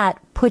of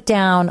that, put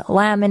down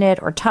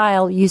laminate or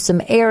tile, use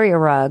some area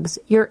rugs,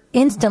 you're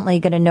instantly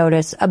going to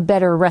notice a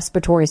better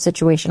respiratory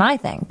situation, I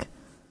think.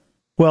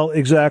 Well,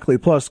 exactly.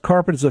 Plus,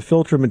 carpet is a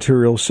filter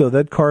material, so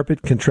that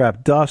carpet can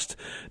trap dust,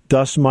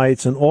 dust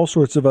mites, and all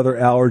sorts of other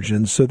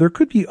allergens. So there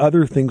could be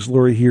other things,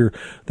 Lori, here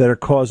that are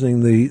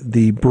causing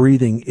the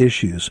breathing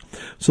issues.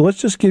 So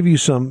let's just give you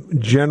some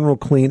general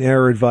clean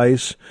air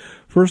advice.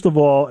 First of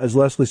all, as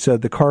Leslie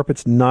said, the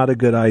carpet's not a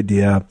good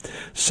idea.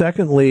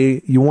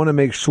 Secondly, you want to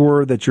make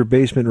sure that your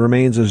basement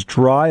remains as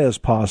dry as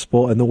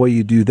possible, and the way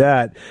you do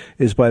that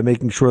is by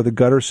making sure the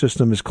gutter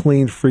system is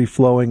clean,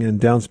 free-flowing,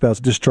 and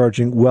downspouts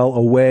discharging well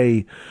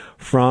away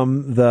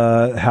from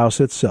the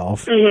house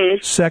itself.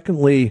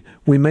 Secondly,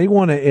 we may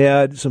want to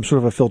add some sort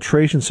of a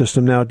filtration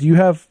system. Now, do you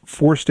have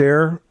forced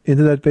air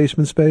into that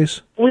basement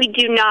space? We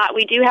do not.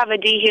 We do have a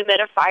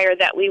dehumidifier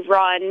that we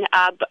run,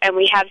 and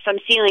we have some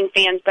ceiling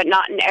fans, but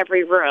not in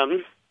every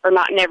room or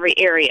not in every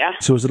area.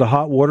 So is it a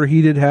hot water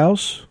heated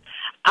house?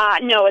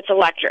 No, it's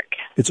electric.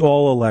 It's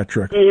all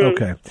electric.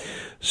 Okay.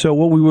 So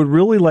what we would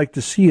really like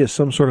to see is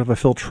some sort of a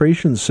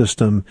filtration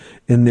system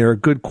in there, a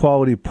good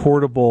quality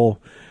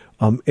portable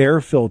air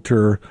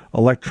filter,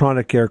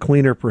 electronic air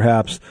cleaner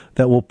perhaps,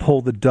 that will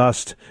pull the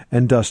dust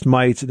and dust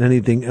mites and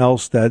anything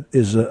else that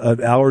is an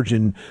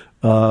allergen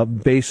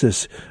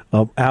basis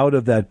out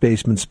of that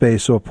basement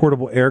space. So a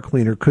portable air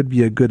cleaner could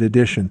be a good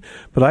addition.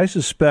 But I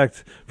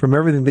suspect from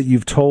everything that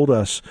you've told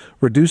us,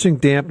 reducing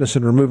dampness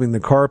and removing the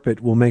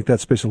carpet will make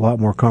that space a lot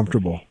more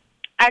comfortable.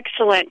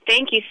 Excellent.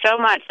 Thank you so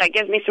much. That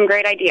gives me some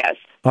great ideas.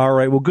 All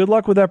right. Well, good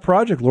luck with that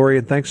project, Lori,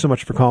 and thanks so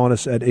much for calling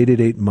us at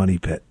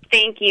 888-MONEY-PIT.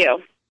 Thank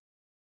you.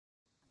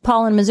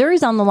 Paul in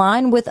Missouri's on the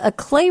line with a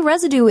clay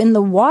residue in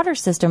the water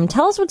system.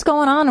 Tell us what's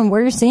going on and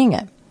where you're seeing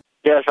it.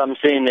 Yes, I'm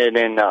seeing it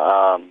in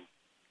the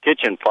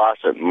kitchen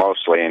faucet,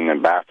 mostly in the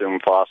bathroom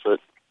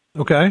faucet.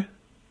 Okay.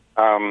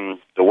 The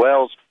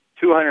well's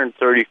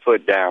 230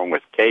 foot down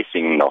with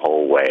casing the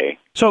whole way.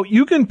 So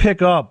you can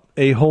pick up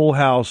a whole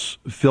house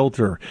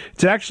filter.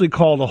 It's actually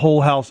called a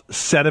whole house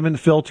sediment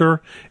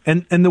filter.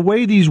 And the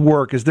way these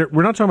work is that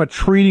we're not talking about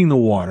treating the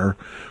water.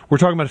 We're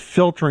talking about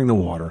filtering the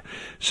water.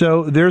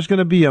 So there's going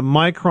to be a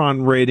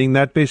micron rating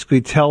that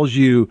basically tells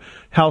you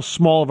how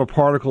small of a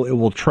particle it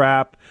will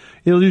trap.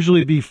 It'll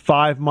usually be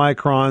 5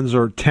 microns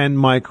or 10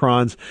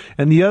 microns.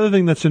 And the other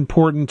thing that's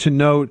important to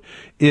note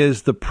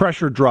is the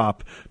pressure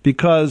drop,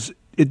 because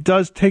it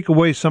does take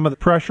away some of the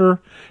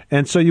pressure,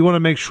 and so you want to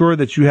make sure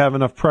that you have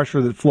enough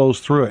pressure that flows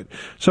through it.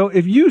 So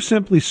if you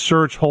simply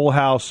search whole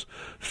house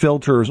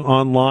filters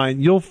online,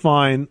 you'll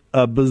find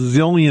a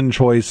bazillion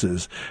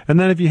choices. And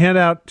then if you head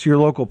out to your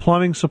local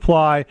plumbing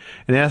supply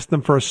and ask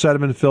them for a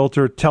sediment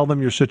filter, tell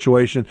them your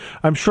situation,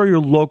 I'm sure your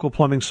local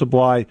plumbing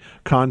supply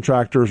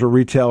contractors or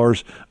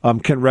retailers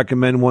can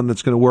recommend one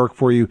that's going to work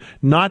for you.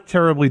 Not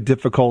terribly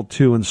difficult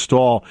to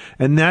install,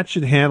 and that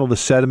should handle the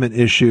sediment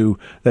issue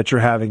that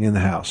you're having in the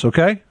house,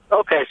 okay?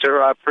 Okay,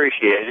 sir, I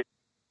appreciate it.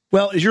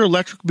 Well, is your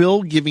electric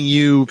bill giving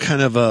you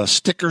kind of a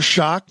sticker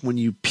shock when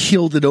you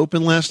peeled it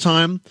open last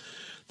time?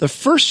 The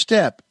first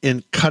step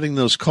in cutting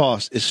those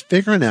costs is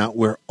figuring out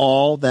where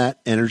all that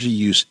energy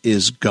use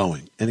is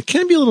going. And it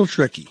can be a little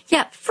tricky.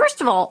 Yeah,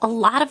 first of all, a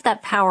lot of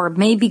that power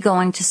may be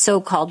going to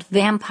so-called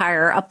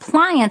vampire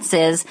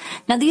appliances.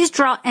 Now, these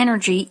draw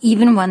energy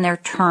even when they're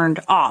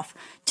turned off.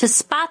 To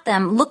spot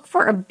them, look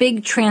for a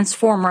big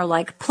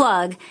transformer-like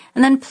plug,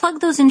 and then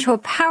plug those into a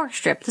power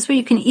strip. This way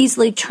you can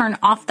easily turn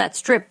off that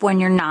strip when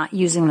you're not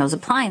using those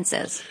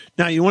appliances.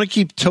 Now, you want to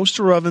keep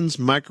toaster ovens,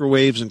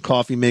 microwaves, and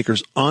coffee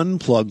makers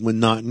unplugged when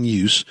not in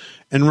use,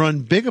 and run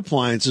big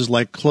appliances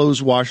like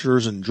clothes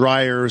washers and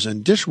dryers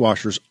and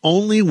dishwashers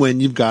only when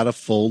you've got a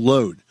full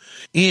load.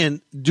 And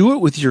do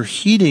it with your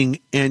heating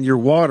and your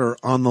water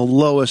on the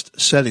lowest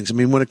settings. I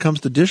mean, when it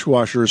comes to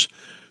dishwashers,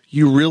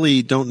 you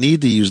really don't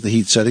need to use the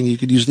heat setting. You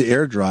could use the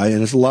air dry,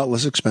 and it's a lot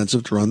less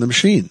expensive to run the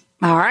machine.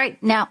 All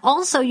right. Now,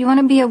 also, you want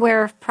to be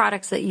aware of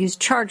products that use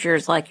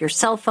chargers like your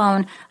cell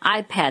phone,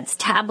 iPads,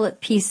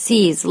 tablet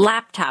PCs,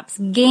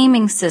 laptops,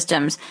 gaming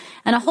systems,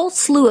 and a whole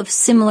slew of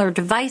similar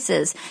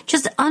devices.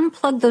 Just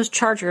unplug those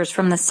chargers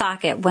from the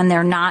socket when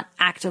they're not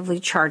actively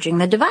charging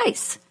the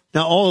device.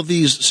 Now, all of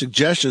these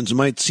suggestions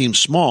might seem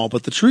small,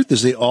 but the truth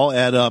is they all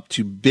add up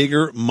to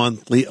bigger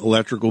monthly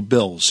electrical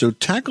bills. So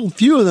tackle a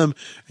few of them,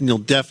 and you'll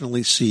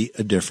definitely see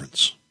a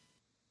difference.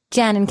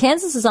 Jan in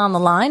Kansas is on the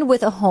line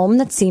with a home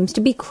that seems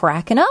to be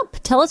cracking up.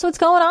 Tell us what's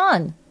going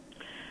on.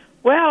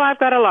 Well, I've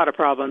got a lot of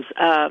problems.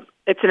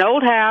 It's an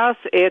old house.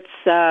 It's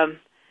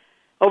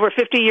over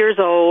 50 years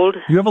old.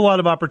 You have a lot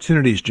of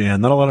opportunities,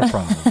 Jan, not a lot of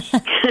problems.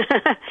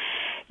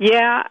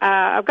 Yeah,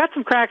 I've got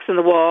some cracks in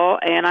the wall,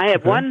 and I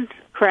have one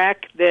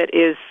crack that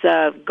is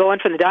going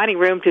from the dining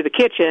room to the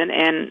kitchen,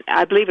 and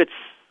I believe it's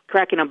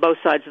cracking on both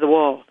sides of the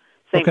wall.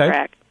 Same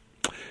crack.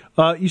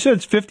 You said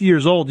it's 50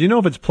 years old. Do you know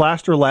if it's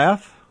plaster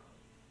lath?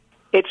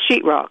 It's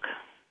sheetrock.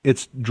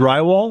 It's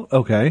drywall?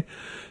 Okay.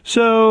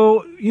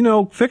 So,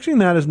 fixing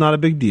that is not a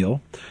big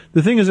deal.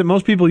 The thing is that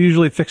most people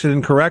usually fix it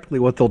incorrectly.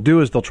 What they'll do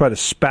is they'll try to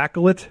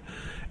spackle it,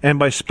 and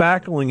by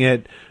spackling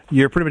it,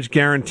 you're pretty much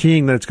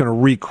guaranteeing that it's going to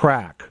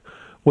re-crack.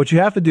 What you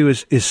have to do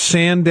is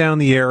sand down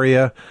the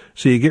area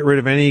so you get rid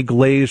of any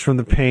glaze from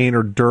the paint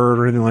or dirt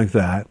or anything like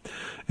that.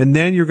 And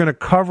then you're going to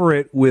cover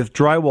it with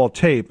drywall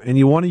tape. And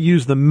you want to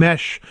use the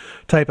mesh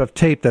type of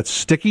tape that's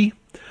sticky.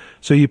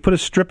 So you put a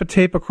strip of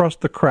tape across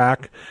the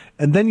crack,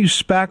 and then you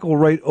spackle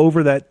right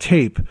over that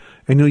tape.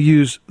 And you'll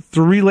use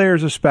 3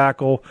 layers of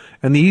spackle.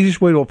 And the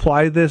easiest way to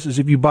apply this is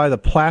if you buy the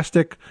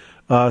plastic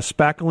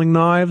spackling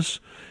knives.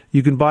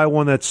 You can buy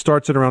one that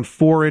starts at around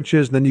 4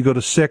 inches, then you go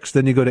to 6,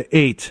 then you go to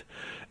 8.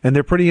 And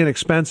they're pretty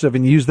inexpensive,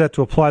 and you use that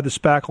to apply the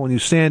spackle, and you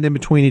sand in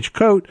between each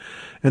coat,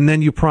 and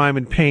then you prime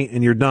and paint,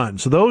 and you're done.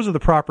 So those are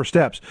the proper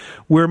steps.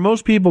 Where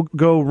most people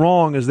go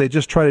wrong is they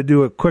just try to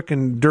do a quick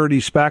and dirty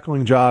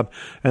spackling job,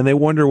 and they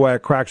wonder why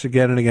it cracks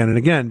again and again and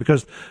again,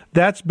 because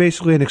that's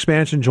basically an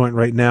expansion joint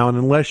right now, and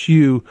unless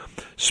you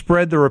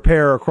spread the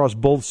repair across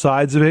both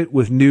sides of it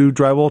with new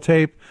drywall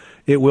tape,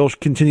 it will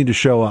continue to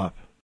show up.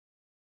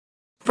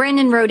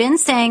 Brandon wrote in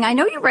saying, I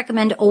know you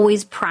recommend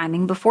always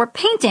priming before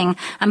painting.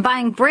 I'm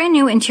buying brand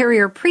new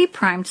interior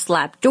pre-primed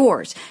slab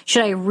doors.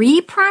 Should I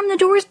re-prime the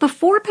doors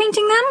before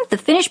painting them? The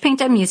finish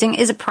paint I'm using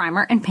is a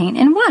primer and paint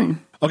in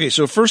one. Okay,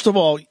 so first of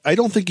all, I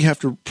don't think you have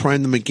to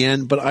prime them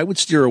again, but I would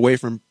steer away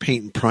from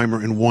paint and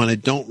primer in one. I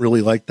don't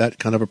really like that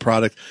kind of a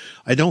product.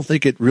 I don't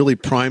think it really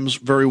primes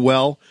very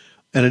well,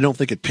 and I don't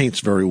think it paints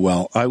very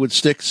well. I would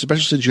stick,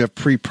 especially since you have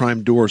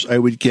pre-primed doors, I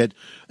would get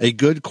a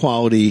good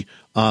quality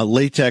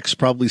latex,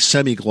 probably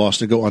semi-gloss,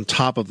 to go on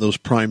top of those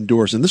primed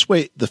doors. And this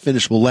way, the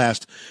finish will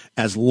last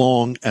as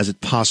long as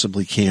it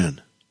possibly can.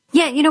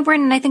 Yeah,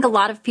 Brandon, I think a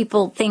lot of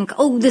people think,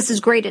 oh, this is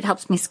great, it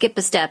helps me skip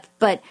a step.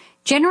 But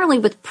generally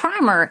with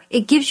primer,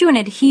 it gives you an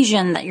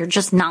adhesion that you're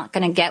just not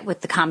going to get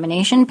with the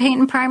combination paint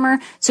and primer.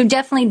 So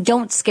definitely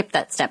don't skip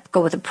that step.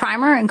 Go with a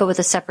primer and go with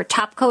a separate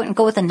top coat and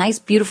go with a nice,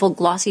 beautiful,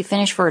 glossy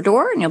finish for a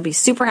door, and you'll be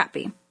super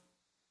happy.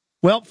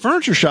 Well,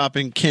 furniture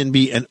shopping can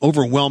be an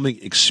overwhelming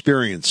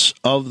experience.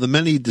 Of the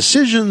many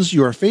decisions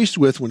you are faced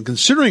with when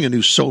considering a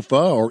new sofa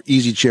or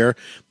easy chair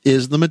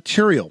is the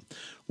material.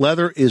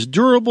 Leather is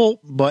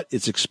durable, but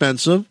it's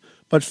expensive,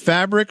 but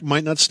fabric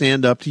might not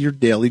stand up to your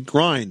daily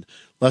grind.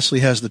 Leslie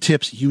has the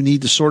tips you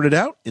need to sort it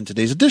out in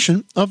today's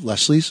edition of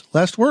Leslie's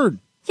Last Word.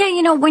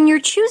 Yeah, when you're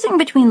choosing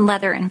between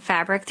leather and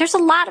fabric, there's a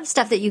lot of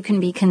stuff that you can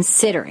be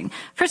considering.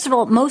 First of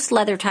all, most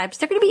leather types,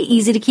 they're going to be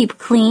easy to keep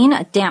clean.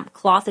 A damp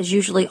cloth is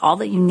usually all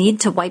that you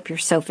need to wipe your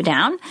sofa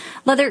down.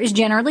 Leather is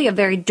generally a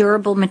very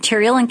durable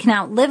material and can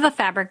outlive a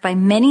fabric by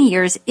many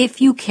years if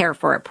you care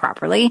for it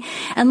properly.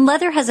 And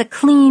leather has a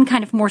clean,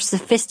 kind of more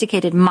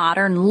sophisticated,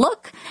 modern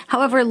look.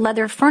 However,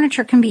 leather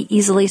furniture can be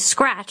easily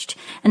scratched.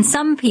 And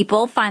some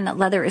people find that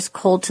leather is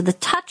cold to the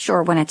touch,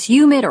 or when it's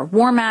humid or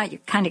warm out, you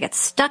kind of get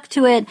stuck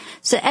to it.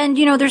 And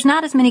there's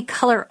not as many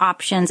color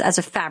options as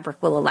a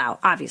fabric will allow,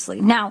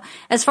 obviously. Now,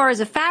 as far as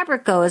a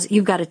fabric goes,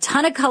 you've got a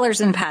ton of colors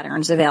and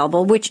patterns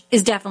available, which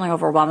is definitely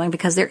overwhelming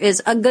because there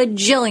is a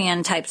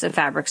gajillion types of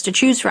fabrics to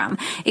choose from.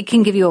 It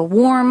can give you a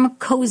warm,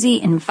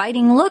 cozy,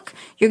 inviting look.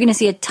 You're going to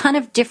see a ton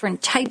of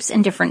different types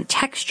and different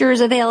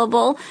textures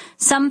available.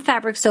 Some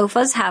fabric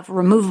sofas have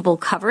removable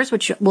covers,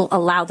 which will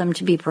allow them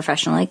to be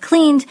professionally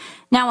cleaned.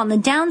 Now, on the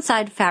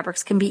downside,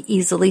 fabrics can be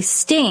easily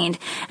stained,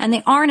 and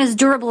they aren't as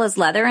durable as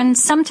leather, and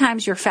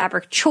sometimes your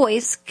fabric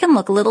choice can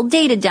look a little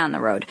dated down the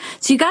road.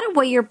 So you got to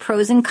weigh your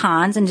pros and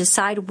cons and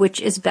decide which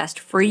is best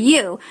for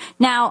you.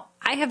 Now,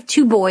 I have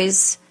 2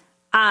 boys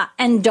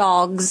and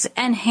dogs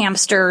and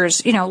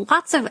hamsters,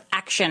 lots of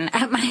action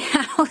at my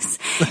house.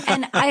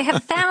 And I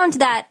have found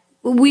that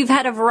we've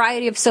had a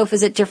variety of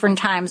sofas at different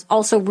times,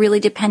 also really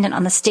dependent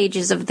on the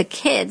stages of the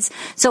kids.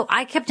 So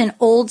I kept an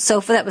old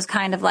sofa that was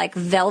kind of like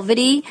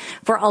velvety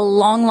for a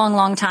long, long,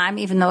 long time,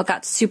 even though it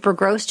got super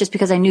gross just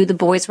because I knew the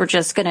boys were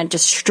just going to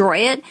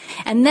destroy it.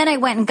 And then I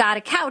went and got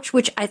a couch,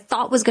 which I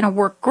thought was going to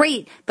work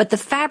great, but the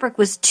fabric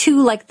was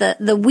too, like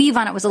the weave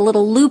on it was a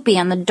little loopy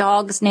and the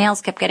dog's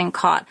nails kept getting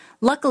caught.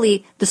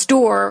 Luckily, the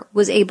store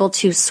was able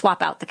to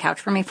swap out the couch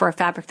for me for a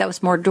fabric that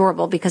was more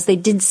durable because they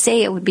did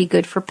say it would be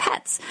good for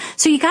pets.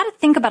 So you got to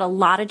think about a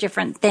lot of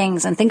different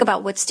things and think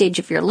about what stage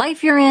of your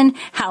life you're in,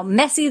 how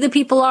messy the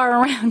people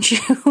are around you.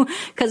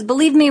 Because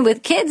believe me,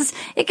 with kids,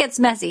 it gets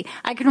messy.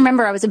 I can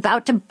remember I was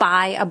about to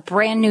buy a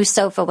brand new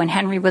sofa when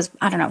Henry was,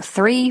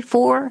 3,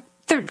 4,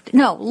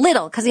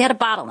 little, because he had a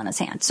bottle in his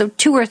hand, so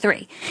 2 or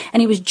 3.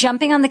 And he was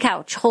jumping on the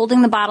couch,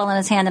 holding the bottle in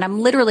his hand, and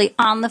I'm literally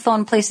on the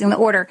phone placing the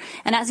order.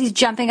 And as he's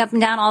jumping up and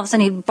down, all of a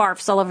sudden he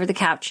barfs all over the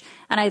couch.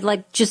 And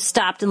I just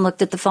stopped and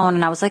looked at the phone,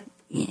 and I was like,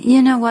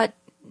 you know what?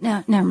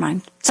 No, never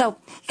mind. So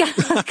you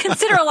gotta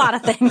consider a lot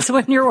of things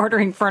when you're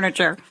ordering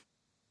furniture.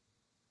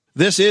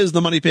 This is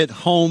the Money Pit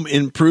Home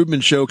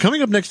Improvement Show.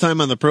 Coming up next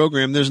time on the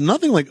program, there's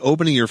nothing like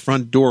opening your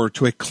front door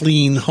to a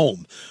clean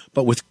home.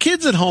 But with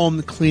kids at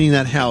home, cleaning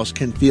that house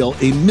can feel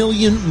a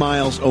million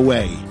miles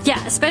away.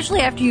 Yeah, especially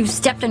after you've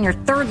stepped on your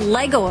 3rd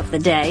Lego of the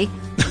day.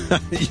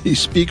 You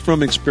speak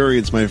from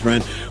experience, my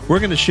friend. We're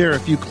going to share a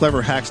few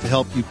clever hacks to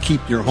help you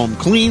keep your home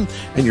clean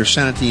and your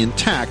sanity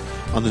intact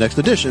on the next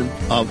edition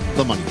of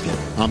The Money Pit.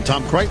 I'm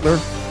Tom Kreitler.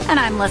 And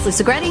I'm Leslie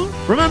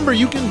Segretti. Remember,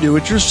 you can do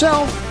it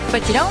yourself,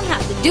 but you don't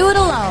have to do it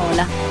alone.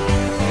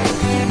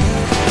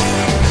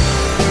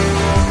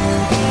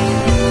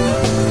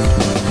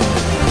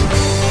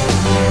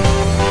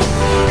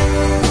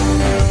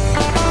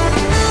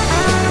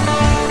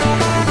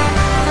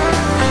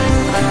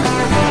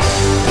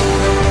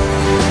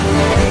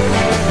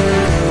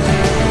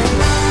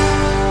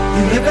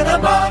 You live in a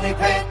money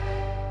pit.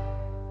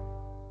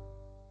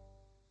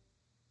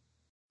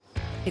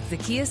 It's the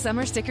Kia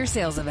Summer Sticker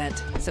Sales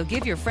Event, so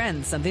give your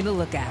friends something to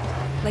look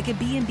at, like a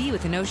B&B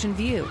with an ocean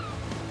view,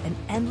 an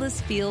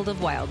endless field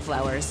of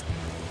wildflowers,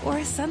 or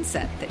a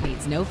sunset that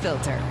needs no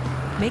filter.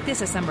 Make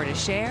this a summer to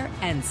share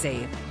and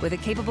save with a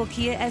capable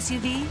Kia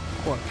SUV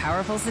or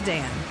powerful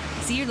sedan.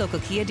 See your local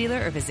Kia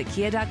dealer or visit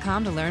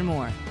kia.com to learn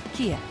more.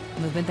 Kia,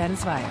 movement that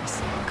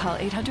inspires. Call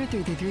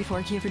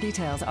 800-3334-KIA for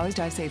details. Always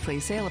drive safely.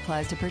 Sale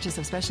applies to purchase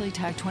of specially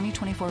tagged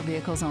 2024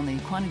 vehicles only.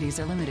 Quantities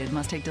are limited.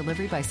 Must take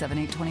delivery by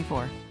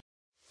 7/8/24.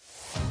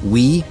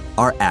 We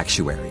are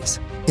actuaries.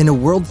 In a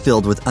world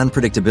filled with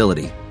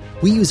unpredictability,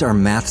 we use our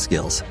math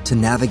skills to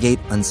navigate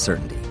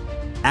uncertainty.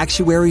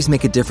 Actuaries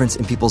make a difference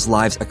in people's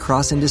lives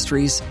across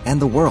industries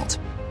and the world.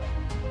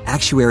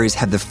 Actuaries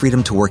have the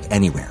freedom to work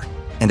anywhere,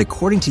 and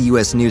according to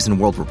U.S. News &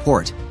 World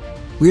Report,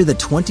 we're the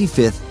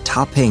 25th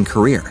top-paying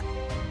career.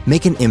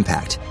 Make an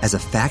impact as a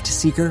fact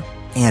seeker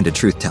and a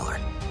truth teller.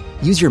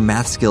 Use your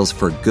math skills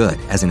for good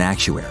as an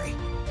actuary.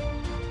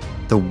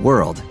 The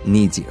world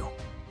needs you.